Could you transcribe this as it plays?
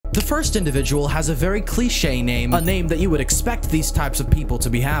The first individual has a very cliche name, a name that you would expect these types of people to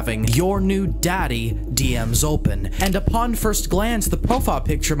be having. Your new daddy, DMs open. And upon first glance, the profile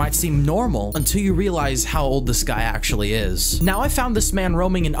picture might seem normal until you realize how old this guy actually is. Now, I found this man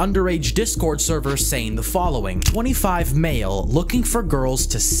roaming an underage Discord server saying the following: 25 male, looking for girls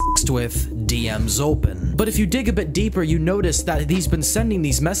to sext with, DMs open. But if you dig a bit deeper, you notice that he's been sending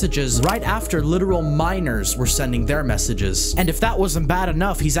these messages right after literal minors were sending their messages. And if that wasn't bad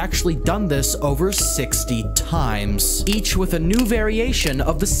enough, he's actually done this over 60 times, each with a new variation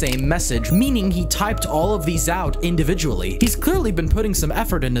of the same message, meaning he typed all of these out individually. He's clearly been putting some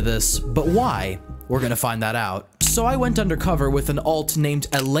effort into this, but why? We're gonna find that out. So I went undercover with an alt named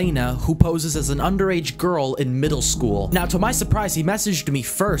Elena who poses as an underage girl in middle school. Now, to my surprise, he messaged me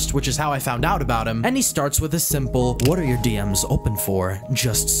first, which is how I found out about him, and he starts with a simple, "What are your DMs open for?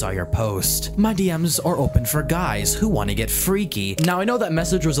 Just saw your post. My DMs are open for guys who want to get freaky." Now, I know that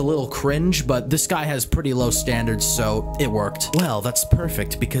message was a little cringe, but this guy has pretty low standards, so it worked. Well, that's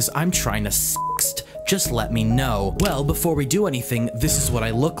perfect because I'm trying to sext. Just let me know. Well, before we do anything, this is what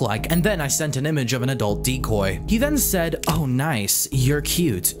I look like, and then I sent an image of an adult decoy. He then said, "Oh nice, you're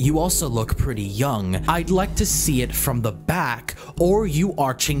cute. You also look pretty young. I'd like to see it from the back, or you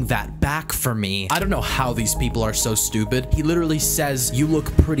arching that back for me." I don't know how these people are so stupid. He literally says, "You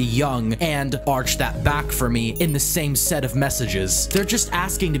look pretty young," and "arch that back for me" in the same set of messages. They're just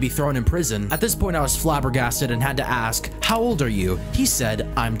asking to be thrown in prison. At this point, I was flabbergasted and had to ask, "How old are you?" He said,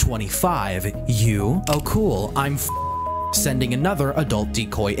 "I'm 25. You?" "Oh cool, I'm sending another adult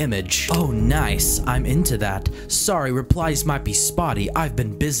decoy image. "Oh nice, I'm into that. Sorry, replies might be spotty. I've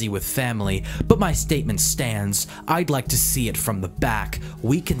been busy with family, but my statement stands. I'd like to see it from the back.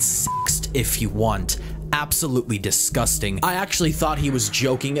 We can sext if you want." Absolutely disgusting. I actually thought he was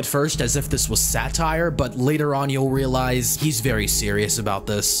joking at first, as if this was satire, but later on you'll realize he's very serious about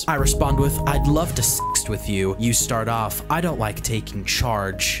this. I respond with, "I'd love to sext with you." You start off, "I don't like taking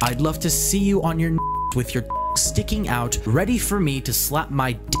charge. I'd love to see you on your with your sticking out, ready for me to slap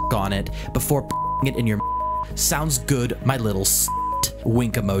my dick on it before it in your Sounds good, my little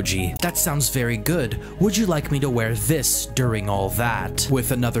wink emoji. That sounds very good. Would you like me to wear this during all that?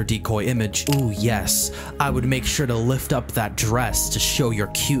 With another decoy image. Ooh, yes. I would make sure to lift up that dress to show your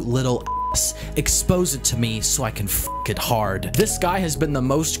cute little ass. Expose it to me so I can f it hard. This guy has been the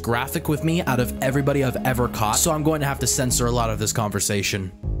most graphic with me out of everybody I've ever caught, so I'm going to have to censor a lot of this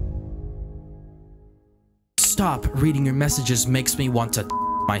conversation. Stop reading your messages makes me want to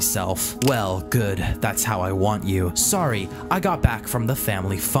myself. Well, good. That's how I want you. Sorry, I got back from the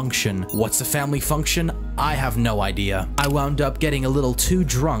family function. What's a family function? I have no idea. I wound up getting a little too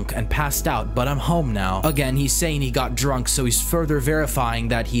drunk and passed out, but I'm home now. Again, he's saying he got drunk, so he's further verifying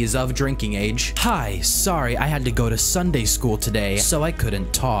that he is of drinking age. Hi, sorry, I had to go to Sunday school today, so I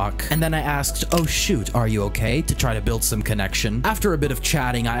couldn't talk. And then I asked, "Oh shoot, are you okay?" to try to build some connection. After a bit of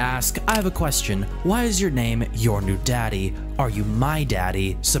chatting, I ask, "I have a question. Why is your name Your New Daddy? Are you my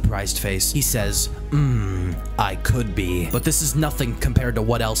daddy?" Surprised face. He says, I could be. But this is nothing compared to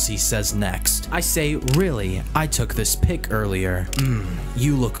what else he says next. I say, "Really? I took this pic earlier.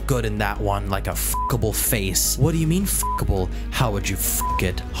 You look good in that one, like a fuckable face." "What do you mean fuckable? How would you fuck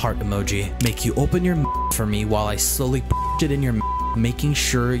it?" Heart emoji. "Make you open your for me while I slowly put it in your making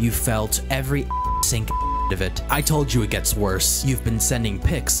sure you felt every sink of it. I told you it gets worse. You've been sending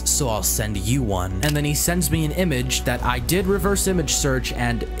pics, so I'll send you one." And then he sends me an image that I did reverse image search,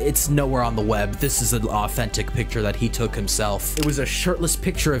 and it's nowhere on the web. This is an authentic picture that he took himself. It was a shirtless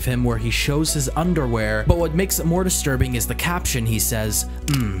picture of him where he shows his underwear, but what makes it more disturbing is the caption. He says,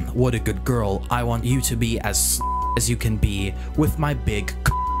 "What a good girl. I want you to be as you can be with my big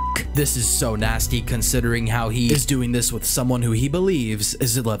cock." This is so nasty considering how he is doing this with someone who he believes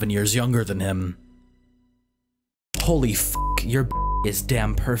is 11 years younger than him. Holy f***, your is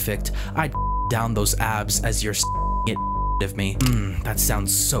damn perfect. I'd down those abs as you're it of me. That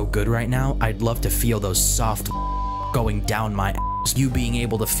sounds so good right now. I'd love to feel those soft going down my ass. You being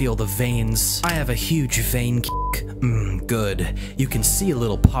able to feel the veins. I have a huge vein kick. Good. You can see a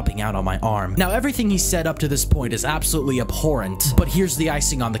little popping out on my arm. Now, everything he said up to this point is absolutely abhorrent, but here's the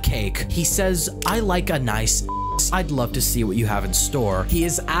icing on the cake. He says, "I like a nice I'd love to see what you have in store." He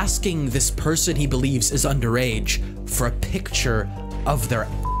is asking this person he believes is underage for a picture of their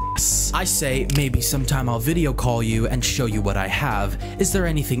ass. I say, "Maybe sometime I'll video call you and show you what I have. Is there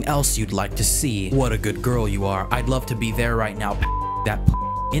anything else you'd like to see? What a good girl you are. I'd love to be there right now. That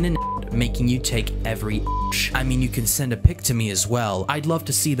in and out, making you take every inch. I mean, you can send a pic to me as well. I'd love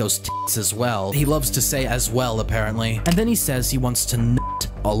to see those tits as well." He loves to say as well, apparently. And then he says he wants to nut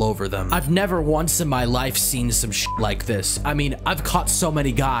all over them. I've never once in my life seen some shit like this. I mean, I've caught so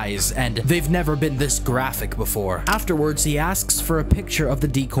many guys, and they've never been this graphic before. Afterwards, he asks for a picture of the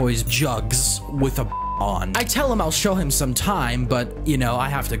decoy's jugs with a on. I tell him I'll show him some time, but, you know, I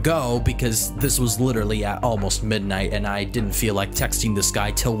have to go because this was literally at almost midnight and I didn't feel like texting this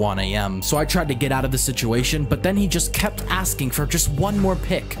guy till 1 a.m. So I tried to get out of the situation, but then he just kept asking for just one more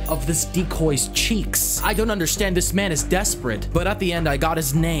pic of this decoy's cheeks. I don't understand, this man is desperate, but at the end I got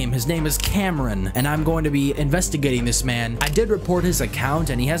his name. His name is Cameron, and I'm going to be investigating this man. I did report his account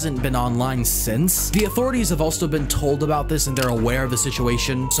and he hasn't been online since. The authorities have also been told about this and they're aware of the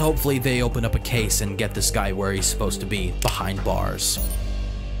situation, so hopefully they open up a case and get this guy where he's supposed to be, behind bars.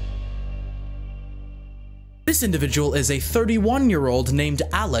 This individual is a 31-year-old named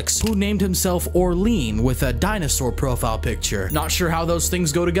Alex who named himself Orlean with a dinosaur profile picture. Not sure how those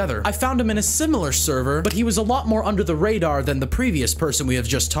things go together. I found him in a similar server, but he was a lot more under the radar than the previous person we have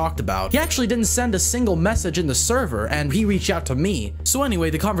just talked about. He actually didn't send a single message in the server, and he reached out to me. So anyway,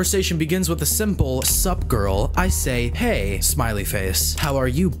 the conversation begins with a simple, "Sup girl?" I say, "Hey," smiley face. "How are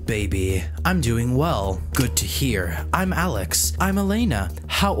you, baby?" "I'm doing well." "Good to hear. I'm Alex." "I'm Elena.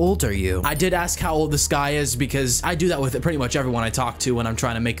 How old are you?" I did ask how old this guy is because I do that with pretty much everyone I talk to when I'm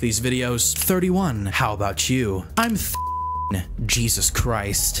trying to make these videos. 31. How about you? I'm Jesus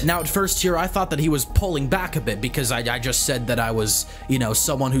Christ. Now at first here I thought that he was pulling back a bit because I just said that I was, you know,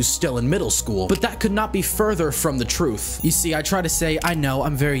 someone who's still in middle school, but that could not be further from the truth. You see, I try to say, "I know,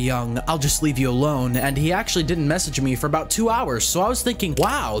 I'm very young, I'll just leave you alone," and he actually didn't message me for about 2 hours, so I was thinking,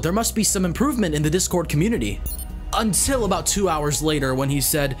 wow, there must be some improvement in the Discord community. Until about 2 hours later when he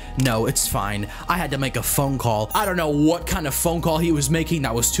said, "No, it's fine. I had to make a phone call." I don't know what kind of phone call he was making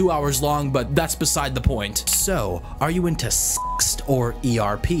that was 2 hours long, but that's beside the point. "So, are you into sext or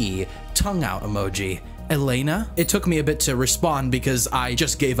ERP? Tongue out emoji. Elena?" It took me a bit to respond because I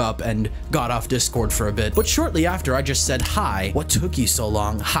just gave up and got off Discord for a bit. But shortly after, I just said, "Hi. What took you so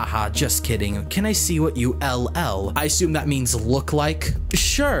long? Haha, just kidding. Can I see what you LL?" I assume that means look like.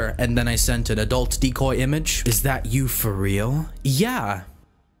 "Sure." And then I sent an adult decoy image. "Is that you for real?" "Yeah."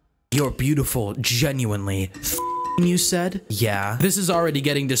 "You're beautiful, genuinely." You said? "Yeah." This is already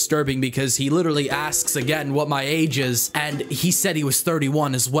getting disturbing because he literally asks again what my age is, and he said he was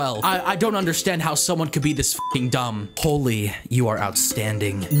 31 as well. I don't understand how someone could be this f***ing dumb. "Holy, you are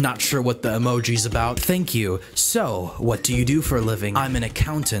outstanding." Not sure what the emoji's about. "Thank you. So, what do you do for a living?" "I'm an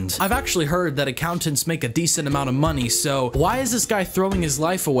accountant." I've actually heard that accountants make a decent amount of money, so why is this guy throwing his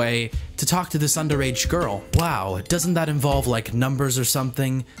life away to talk to this underage girl? Wow, doesn't that involve like numbers or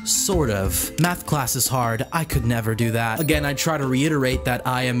something? Sort of. Math class is hard. I could never do that. Again, I try to reiterate that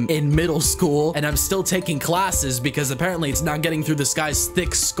I am in middle school and I'm still taking classes because apparently it's not getting through this guy's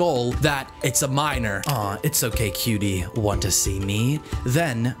thick skull that it's a minor. "Aw, it's okay, cutie. Want to see me?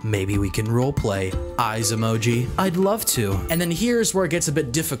 Then maybe we can roleplay." Eyes emoji. "I'd love to." And then here's where it gets a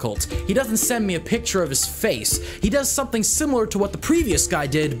bit difficult. He doesn't send me a picture of his face. He does something similar to what the previous guy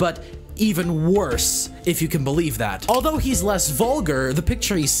did, but even worse, if you can believe that. Although he's less vulgar, the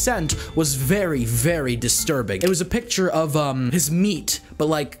picture he sent was very, very disturbing. It was a picture of, his meat, but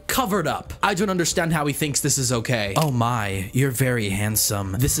like, covered up. I don't understand how he thinks this is okay. "Oh my, you're very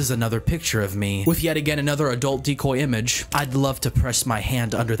handsome. This is another picture of me," with yet again another adult decoy image. "I'd love to press my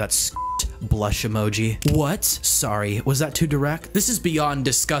hand under that blush emoji." What? Sorry, was that too direct? This is beyond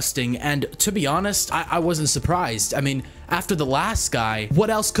disgusting, and to be honest, I wasn't surprised. I mean, after the last guy, what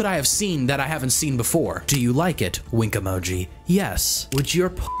else could I have seen that I haven't seen before? "Do you like it?" Wink emoji. "Yes." "Would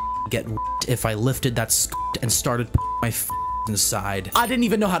your get if I lifted that and started my inside?" I didn't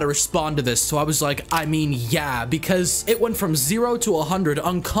even know how to respond to this, so I was like, I mean, yeah, because it went from 0 to 100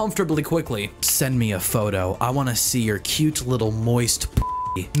 uncomfortably quickly. "Send me a photo. I want to see your cute little moist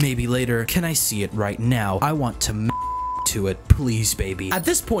maybe later." "Can I see it right now? I want to to it, please, baby." At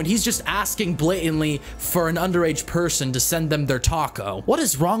this point, he's just asking blatantly for an underage person to send them their taco. What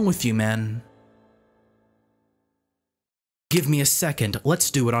is wrong with you, man? "Give me a second,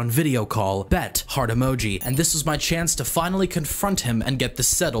 let's do it on video call." Bet, heart emoji, and this was my chance to finally confront him and get this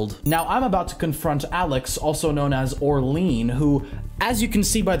settled. Now I'm about to confront Alex, also known as Orlean, who, as you can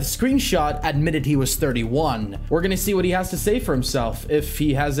see by the screenshot, admitted he was 31. We're gonna see what he has to say for himself, if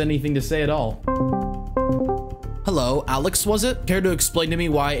he has anything to say at all. "Hello, Alex, was it? Care to explain to me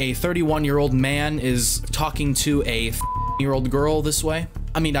why a 31-year-old man is talking to a 30-year-old girl this way?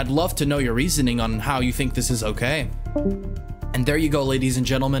 I mean, I'd love to know your reasoning on how you think this is okay." And there you go, ladies and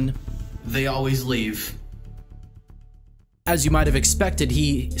gentlemen. They always leave. as you might have expected,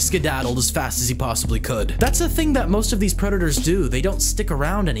 he skedaddled as fast as he possibly could. That's a thing that most of these predators do. They don't stick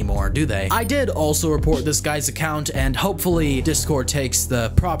around anymore, do they? I did also report this guy's account, and hopefully Discord takes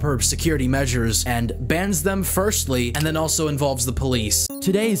the proper security measures and bans them firstly, and then also involves the police.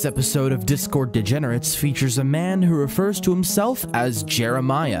 Today's episode of Discord Degenerates features a man who refers to himself as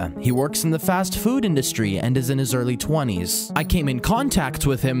Jeremiah. He works in the fast food industry and is in his early 20s. I came in contact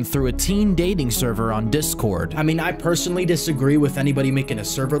with him through a teen dating server on Discord. I mean, I personally disagree with anybody making a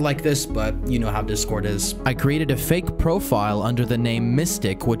server like this, but you know how Discord is. I created a fake profile under the name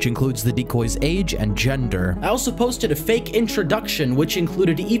Mystic, which includes the decoy's age and gender. I also posted a fake introduction, which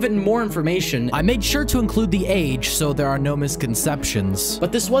included even more information. I made sure to include the age so there are no misconceptions.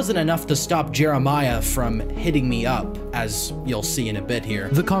 But this wasn't enough to stop Jeremiah from hitting me up, as you'll see in a bit here.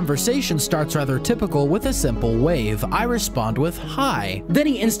 The conversation starts rather typical with a simple wave. I respond with hi. Then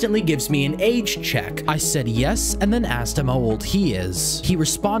he instantly gives me an age check. I said yes and then asked him how old he is. He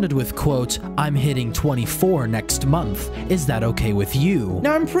responded with, quote, "I'm hitting 24 next month. Is that okay with you?"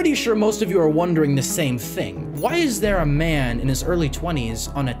 Now, I'm pretty sure most of you are wondering the same thing. Why is there a man in his early 20s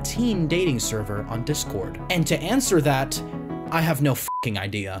on a teen dating server on Discord? And to answer that, I have no fucking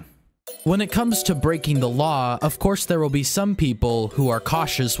idea. When it comes to breaking the law, of course there will be some people who are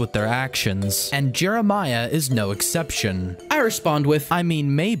cautious with their actions, and Jeremiah is no exception. I respond with, I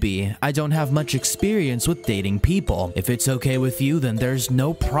mean, maybe. I don't have much experience with dating people. If it's okay with you, then there's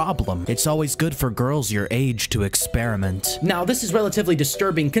no problem. It's always good for girls your age to experiment. Now, this is relatively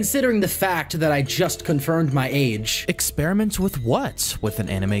disturbing considering the fact that I just confirmed my age. Experiment with what? With an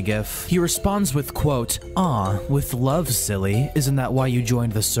anime gif. He responds with, quote, "Aw, with love, silly. Isn't that why you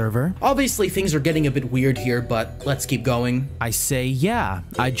joined the server?" Obviously, things are getting a bit weird here, but let's keep going. I say, yeah,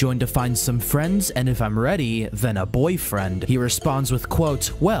 I joined to find some friends, and if I'm ready, then a boyfriend. He responds with,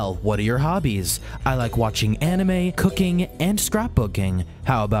 quote, "Well, what are your hobbies? I like watching anime, cooking, and scrapbooking.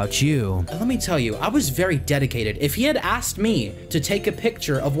 How about you?" Let me tell you, I was very dedicated. If he had asked me to take a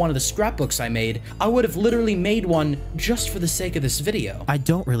picture of one of the scrapbooks I made, I would have literally made one just for the sake of this video. I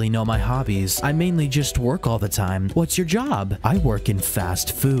don't really know my hobbies. I mainly just work all the time. What's your job? I work in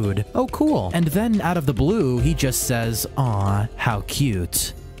fast food. Oh, cool. And then out of the blue, he just says, "Aw, how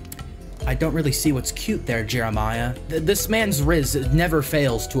cute." I don't really see what's cute there, Jeremiah. This man's riz never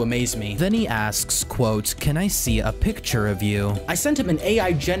fails to amaze me. Then he asks, quote, "Can I see a picture of you?" I sent him an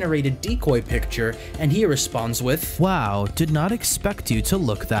AI-generated decoy picture, and he responds with, "Wow, did not expect you to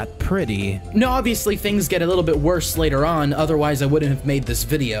look that pretty." Now, obviously, things get a little bit worse later on, otherwise I wouldn't have made this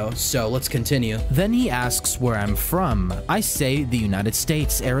video, so let's continue. Then he asks where I'm from. I say the United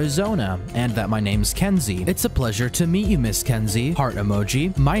States, Arizona, and that my name's Kenzie. "It's a pleasure to meet you, Miss Kenzie." Heart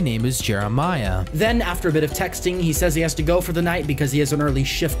emoji. "My name is Jeremiah." Then, after a bit of texting, he says he has to go for the night because he has an early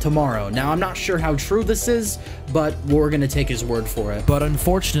shift tomorrow. Now, I'm not sure how true this is, but we're gonna take his word for it. But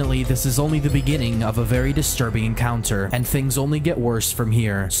unfortunately, this is only the beginning of a very disturbing encounter, and things only get worse from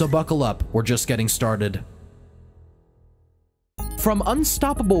here. So buckle up, we're just getting started. From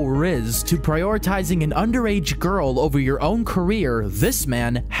unstoppable riz to prioritizing an underage girl over your own career, this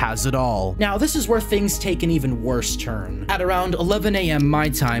man has it all. Now, this is where things take an even worse turn. At around 11 a.m. my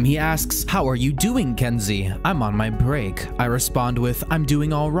time, he asks, "How are you doing, Kenzie?" "I'm on my break." I respond with, "I'm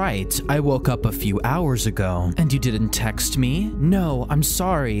doing all right. I woke up a few hours ago." "And you didn't text me?" "No, I'm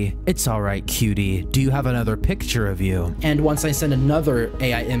sorry." "It's all right, cutie. Do you have another picture of you?" And once I send another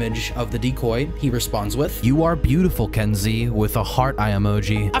AI image of the decoy, he responds with, "You are beautiful, Kenzie," with a heart eye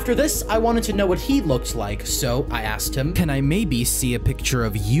emoji. After this, I wanted to know what he looked like, so I asked him, "Can I maybe see a picture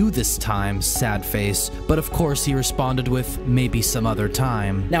of you this time, sad face?" But of course he responded with, "Maybe some other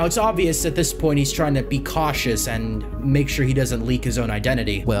time." Now it's obvious at this point he's trying to be cautious and make sure he doesn't leak his own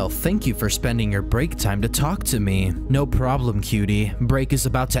identity. "Well, thank you for spending your break time to talk to me." "No problem, cutie. Break is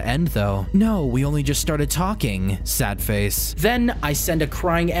about to end though." "No, we only just started talking," sad face. Then I send a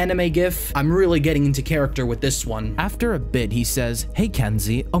crying anime gif. I'm really getting into character with this one. After a bit he says, "Hey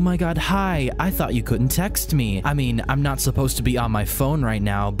Kenzie, oh my god, hi, I thought you couldn't text me. I mean, I'm not supposed to be on my phone right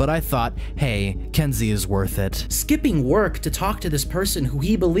now, but I thought, hey, Kenzie is worth it." Skipping work to talk to this person who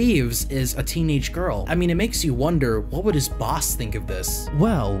he believes is a teenage girl. I mean, it makes you wonder, what would his boss think of this?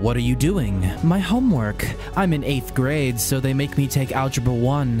 "Well, what are you doing?" "My homework. I'm in 8th grade, so they make me take Algebra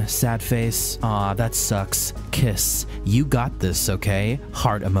 1, sad face." "Aw, that sucks. Kiss. You got this, okay?"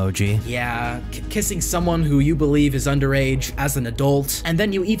 Heart emoji. Yeah, kissing someone who you believe is underage as an adult, and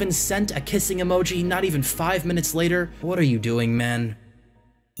then you even sent a kissing emoji not even 5 minutes later? What are you doing, man?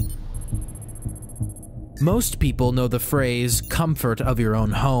 Most people know the phrase, comfort of your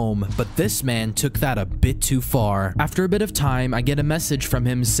own home, but this man took that a bit too far. After a bit of time, I get a message from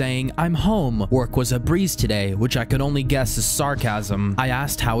him saying, "I'm home. Work was a breeze today," which I could only guess is sarcasm. I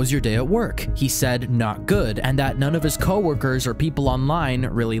asked, "How was your day at work?" He said, "Not good," and that none of his coworkers or people online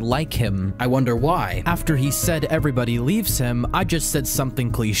really like him. I wonder why. After he said everybody leaves him, I just said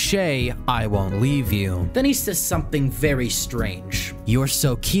something cliche, "I won't leave you." Then he says something very strange. "You're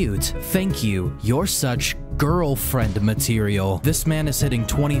so cute. Thank you. You're such girlfriend material." This man is hitting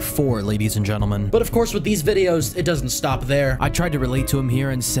 24, ladies and gentlemen. But of course, with these videos, it doesn't stop there. I tried to relate to him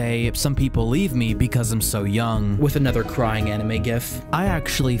here and say, some people leave me because I'm so young. With another crying anime gif. I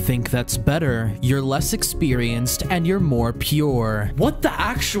actually think that's better. You're less experienced and you're more pure. What the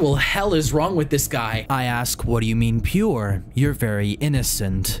actual hell is wrong with this guy? I ask, what do you mean pure? You're very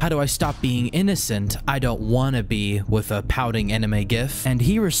innocent. How do I stop being innocent? I don't wanna be, with a pouting anime gif. And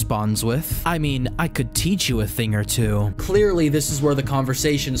he responds with, I mean, I could teach you a thing or two. Clearly, this is where the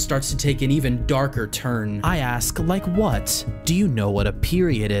conversation starts to take an even darker turn. I ask, like what? Do you know what a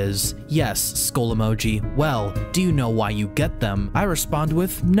period is? Yes, skull emoji. Well, do you know why you get them? I respond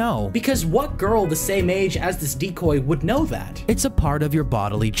with, no. Because what girl the same age as this decoy would know that? It's a part of your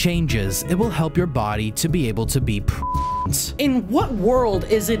bodily changes. It will help your body to be able to be In what world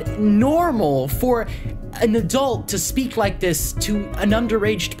is it normal for an adult to speak like this to an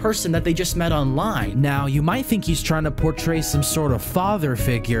underage person that they just met online? Now, you might think he's trying to portray some sort of father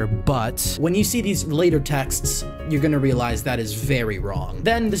figure, but when you see these later texts, you're gonna realize that is very wrong.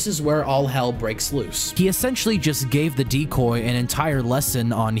 Then this is where all hell breaks loose. He essentially just gave the decoy an entire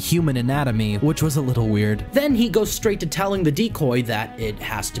lesson on human anatomy, which was a little weird. Then he goes straight to telling the decoy that it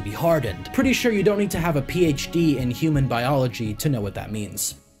has to be hardened. Pretty sure you don't need to have a PhD in human biology to know what that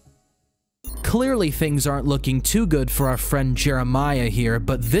means. Clearly things aren't looking too good for our friend Jeremiah here,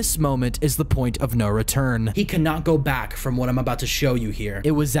 but this moment is the point of no return. He cannot go back from what I'm about to show you here.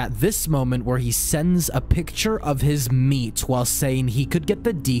 It was at this moment where he sends a picture of his meat while saying he could get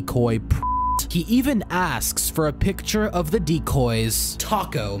the decoy He even asks for a picture of the decoy's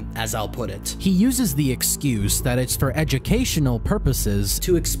taco, as I'll put it. He uses the excuse that it's for educational purposes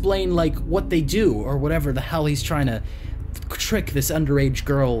to explain like what they do or whatever the hell he's trying to trick this underage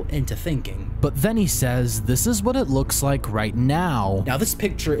girl into thinking. But then he says, this is what it looks like right now. Now this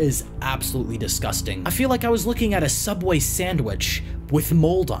picture is absolutely disgusting. I feel like I was looking at a Subway sandwich with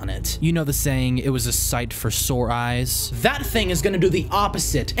mold on it. You know the saying, it was a sight for sore eyes? That thing is gonna do the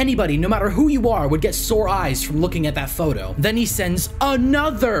opposite. Anybody, no matter who you are, would get sore eyes from looking at that photo. Then he sends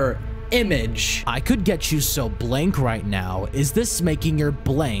another image. I could get you so blank right now. Is this making your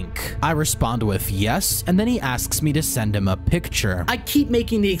blank? I respond with yes, and then he asks me to send him a picture. I keep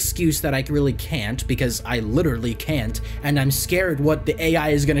making the excuse that I really can't, because I literally can't, and I'm scared what the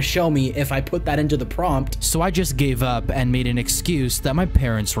AI is gonna show me if I put that into the prompt. So I just gave up and made an excuse that my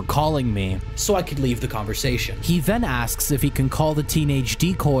parents were calling me, so I could leave the conversation. He then asks if he can call the teenage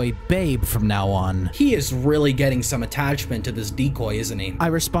decoy babe from now on. He is really getting some attachment to this decoy, isn't he? I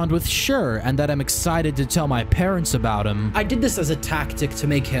respond with sure, and that I'm excited to tell my parents about him. I did this as a tactic to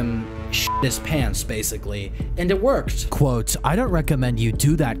make him shit his pants, basically, and it worked. Quote, I don't recommend you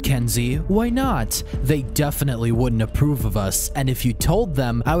do that, Kenzie. Why not? They definitely wouldn't approve of us, and if you told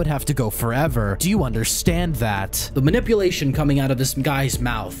them, I would have to go forever. Do you understand that? The manipulation coming out of this guy's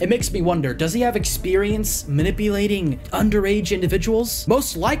mouth, it makes me wonder, does he have experience manipulating underage individuals?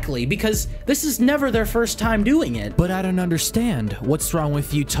 Most likely, because this is never their first time doing it. But I don't understand. What's wrong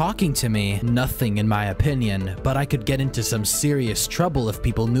with you talking to me? Nothing in my opinion, but I could get into some serious trouble if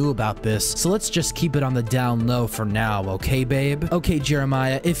people knew about this, so let's just keep it on the down low for now, okay babe? Okay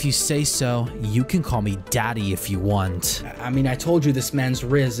Jeremiah, if you say so, you can call me daddy if you want. I mean, I told you this man's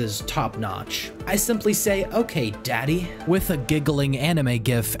riz is top notch. I simply say, okay daddy, with a giggling anime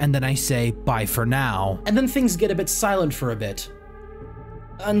gif, and then I say, bye for now. And then things get a bit silent for a bit.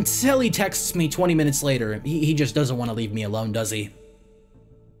 Until he texts me 20 minutes later. He just doesn't want to leave me alone, does he?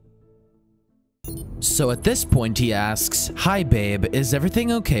 So at this point he asks, hi babe, is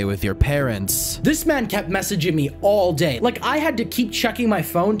everything okay with your parents? This man kept messaging me all day. Like, I had to keep checking my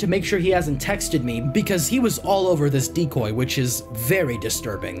phone to make sure he hasn't texted me because he was all over this decoy, which is very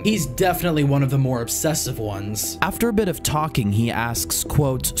disturbing. He's definitely one of the more obsessive ones. After a bit of talking, he asks,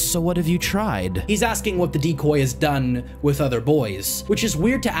 quote, so what have you tried? He's asking what the decoy has done with other boys, which is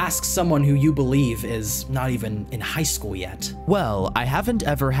weird to ask someone who you believe is not even in high school yet. Well, I haven't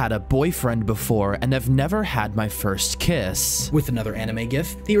ever had a boyfriend before, and and have never had my first kiss. With another anime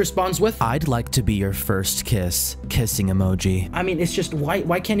gif, he responds with, I'd like to be your first kiss. Kissing emoji. I mean, it's just,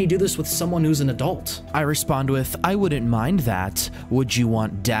 why can't he do this with someone who's an adult? I respond with, I wouldn't mind that. Would you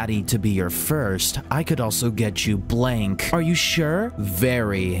want daddy to be your first? I could also get you blank. Are you sure?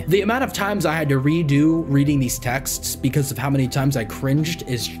 Very. The amount of times I had to redo reading these texts because of how many times I cringed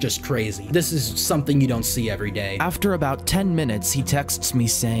is just crazy. This is something you don't see every day. After about 10 minutes, he texts me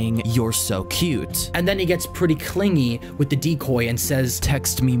saying, you're so cute. And then he gets pretty clingy with the decoy and says,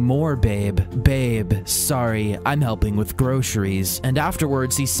 text me more, babe. Babe, sorry, I'm helping with groceries. And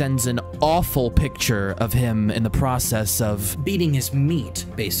afterwards, he sends an awful picture of him in the process of beating his meat,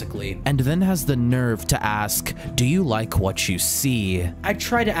 basically. And then has the nerve to ask, do you like what you see? I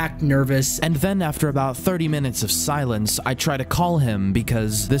try to act nervous, and then after about 30 minutes of silence, I try to call him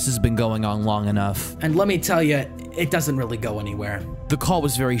because this has been going on long enough. And let me tell you, it doesn't really go anywhere. The call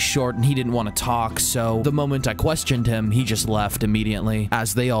was very short and he didn't want to talk, so the moment I questioned him, he just left immediately,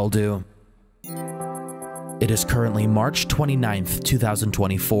 as they all do. It is currently March 29th,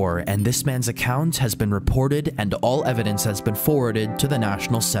 2024, and this man's account has been reported and all evidence has been forwarded to the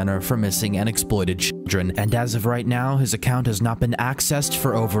National Center for Missing and Exploited Children. And as of right now, his account has not been accessed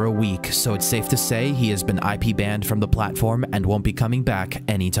for over a week, so it's safe to say he has been IP banned from the platform and won't be coming back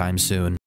anytime soon.